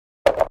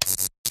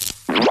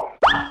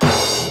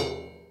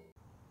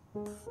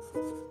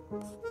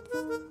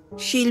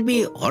She'll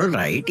be all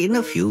right in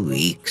a few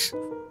weeks.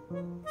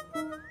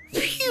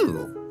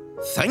 Phew!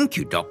 Thank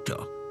you, doctor.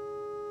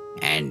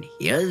 And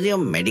here's your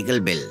medical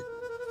bill.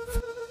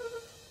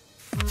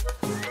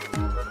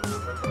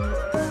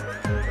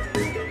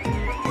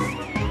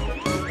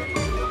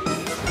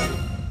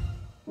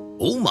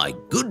 Oh my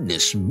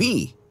goodness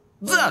me!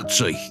 That's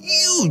a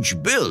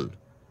huge bill!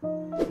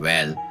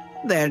 Well,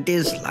 that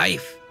is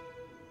life.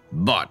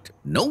 But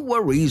no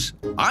worries,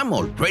 I'm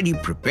already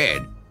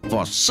prepared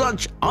for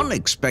such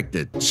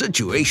unexpected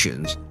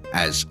situations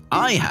as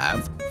I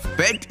have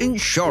pet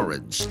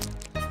insurance.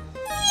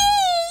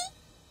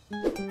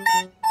 What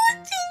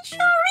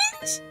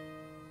insurance?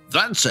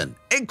 That's an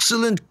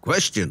excellent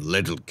question,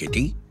 little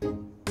kitty.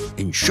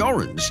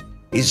 Insurance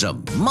is a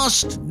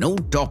must-know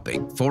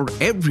topic for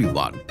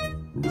everyone,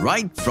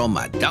 right from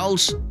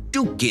adults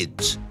to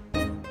kids.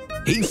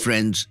 Hey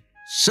friends,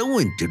 so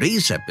in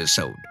today's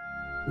episode,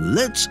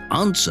 let's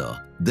answer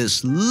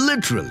this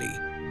literally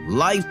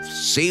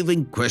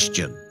life-saving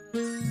question.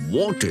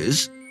 What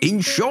is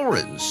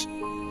insurance?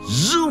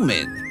 Zoom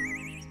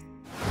in.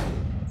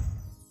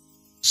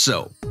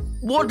 So,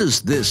 what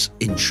is this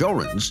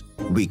insurance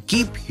we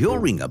keep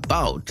hearing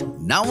about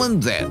now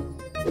and then?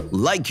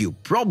 Like you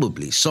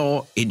probably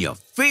saw in your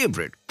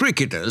favorite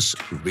cricketer's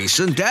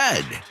recent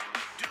ad.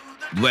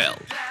 Well,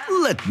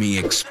 let me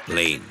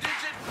explain.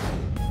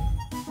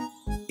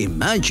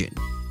 Imagine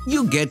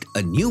you get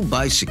a new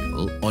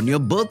bicycle on your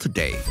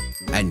birthday,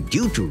 and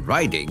due to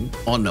riding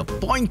on a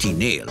pointy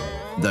nail,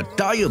 the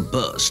tire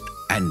burst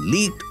and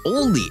leaked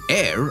all the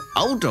air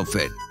out of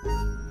it.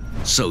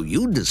 So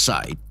you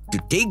decide to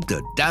take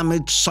the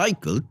damaged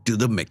cycle to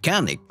the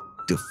mechanic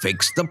to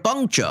fix the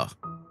puncture.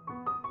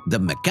 The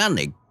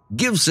mechanic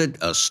gives it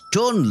a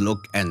stern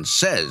look and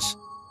says,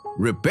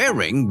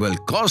 "Repairing will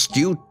cost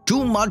you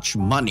too much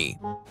money."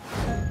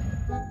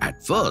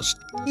 At first,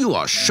 you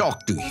are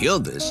shocked to hear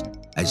this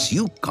as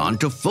you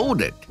can't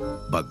afford it.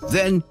 But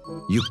then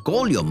you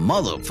call your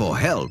mother for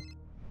help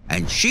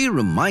and she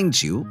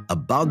reminds you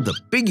about the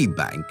piggy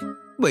bank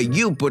where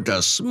you put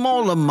a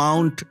small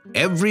amount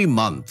every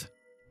month.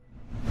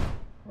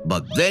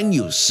 But then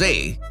you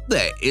say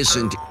there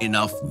isn't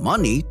enough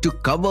money to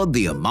cover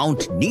the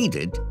amount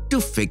needed to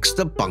fix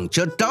the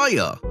punctured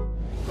tire.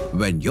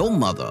 When your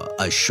mother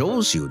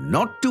assures you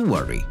not to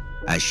worry,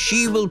 as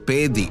she will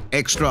pay the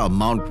extra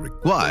amount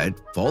required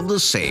for the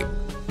same.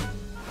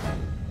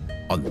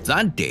 On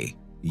that day,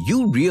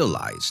 you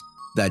realize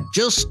that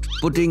just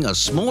putting a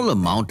small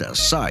amount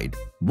aside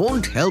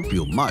won't help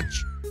you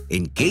much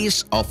in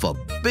case of a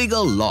bigger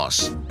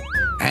loss,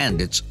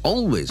 and it's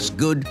always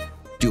good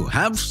to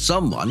have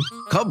someone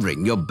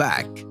covering your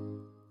back.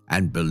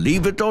 And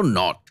believe it or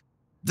not,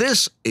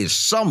 this is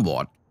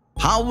somewhat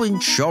how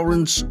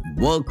insurance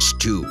works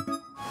too.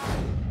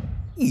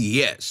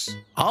 Yes,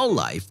 our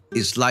life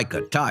is like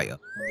a tire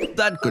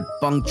that could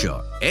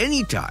puncture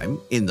anytime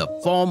in the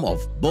form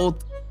of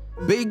both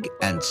big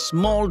and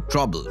small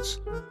troubles.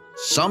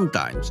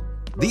 Sometimes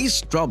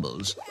these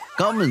troubles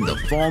come in the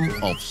form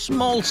of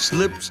small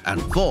slips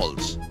and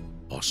falls,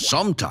 or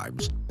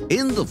sometimes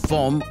in the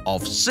form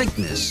of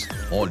sickness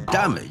or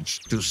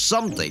damage to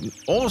something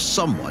or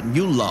someone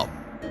you love.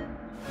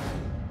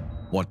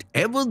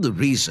 Whatever the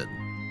reason,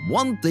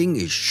 one thing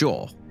is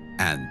sure,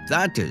 and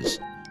that is,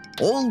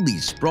 all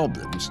these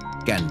problems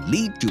can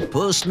lead to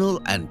personal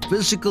and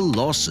physical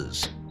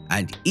losses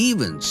and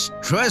even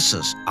stress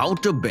us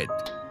out a bit.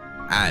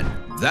 And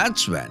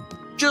that's when,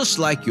 just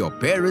like your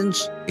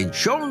parents,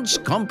 insurance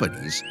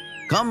companies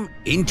come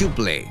into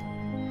play.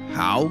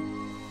 How?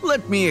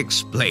 Let me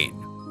explain.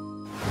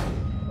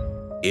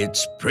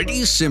 It's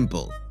pretty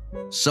simple.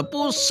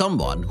 Suppose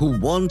someone who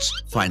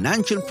wants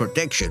financial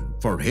protection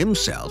for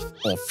himself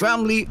or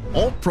family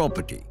or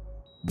property.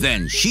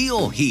 Then she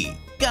or he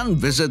can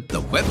visit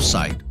the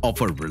website of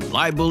a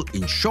reliable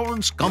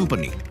insurance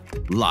company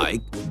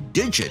like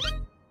Digit,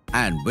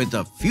 and with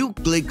a few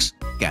clicks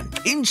can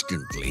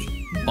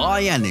instantly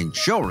buy an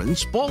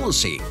insurance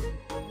policy.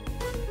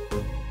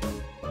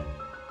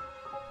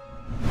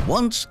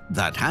 Once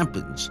that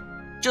happens,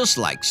 just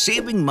like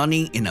saving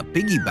money in a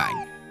piggy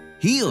bank,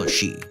 he or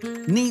she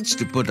needs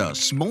to put a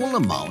small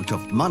amount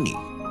of money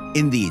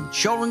in the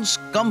insurance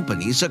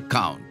company's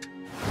account.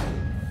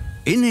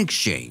 In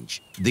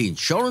exchange, the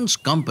insurance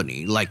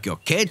company, like your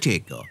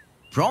caretaker,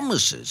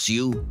 promises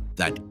you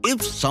that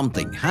if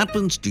something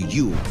happens to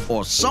you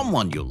or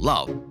someone you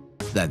love,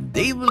 then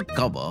they will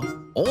cover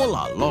all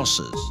our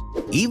losses,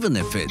 even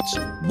if it's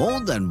more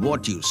than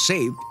what you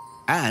saved,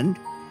 and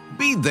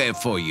be there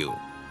for you.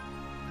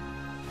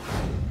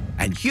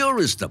 And here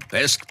is the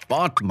best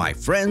part, my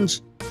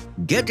friends.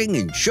 Getting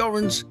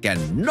insurance can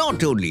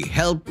not only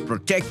help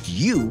protect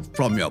you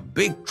from your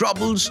big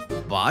troubles,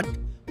 but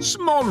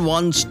small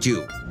ones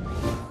too.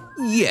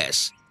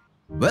 Yes,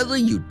 whether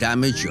you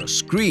damage your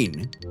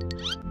screen,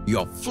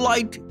 your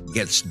flight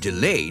gets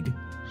delayed,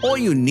 or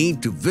you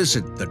need to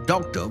visit the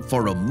doctor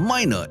for a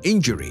minor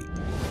injury,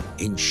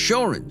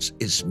 insurance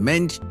is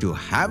meant to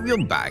have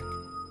your back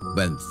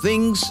when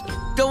things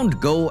don't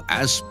go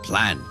as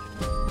planned.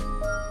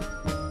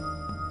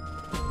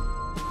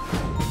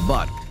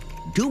 But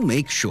do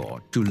make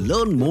sure to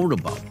learn more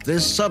about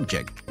this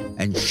subject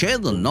and share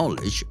the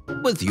knowledge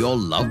with your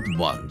loved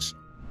ones.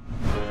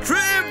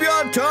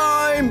 Trivia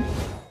time!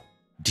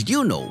 Did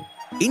you know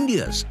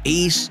India's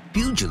ace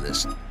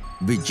pugilist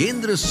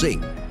Vijendra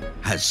Singh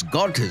has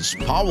got his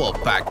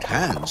power-packed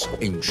hands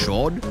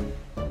insured?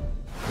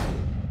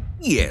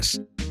 Yes,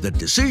 the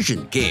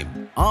decision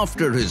came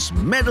after his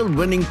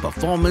medal-winning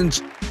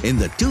performance in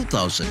the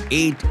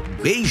 2008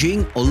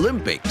 Beijing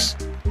Olympics.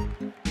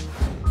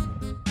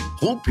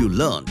 Hope you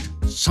learned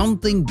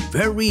something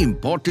very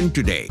important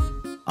today.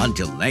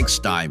 Until next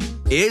time,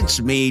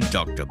 it's me,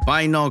 Dr.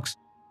 Binocs,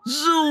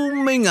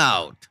 zooming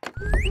out.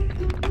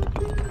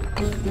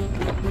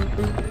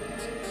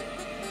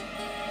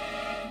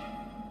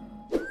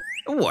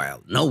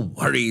 Well, no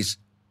worries.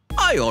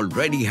 I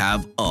already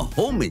have a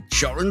home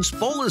insurance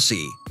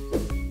policy.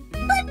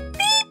 But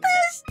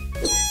papers!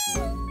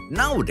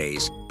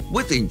 Nowadays,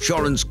 with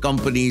insurance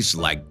companies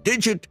like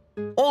Digit,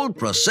 all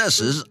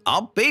processes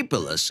are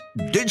paperless,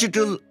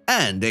 digital,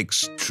 and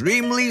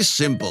extremely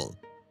simple.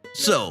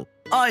 So,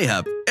 I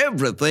have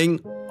everything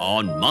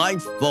on my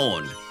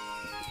phone.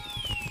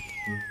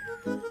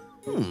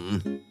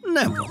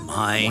 Never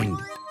mind.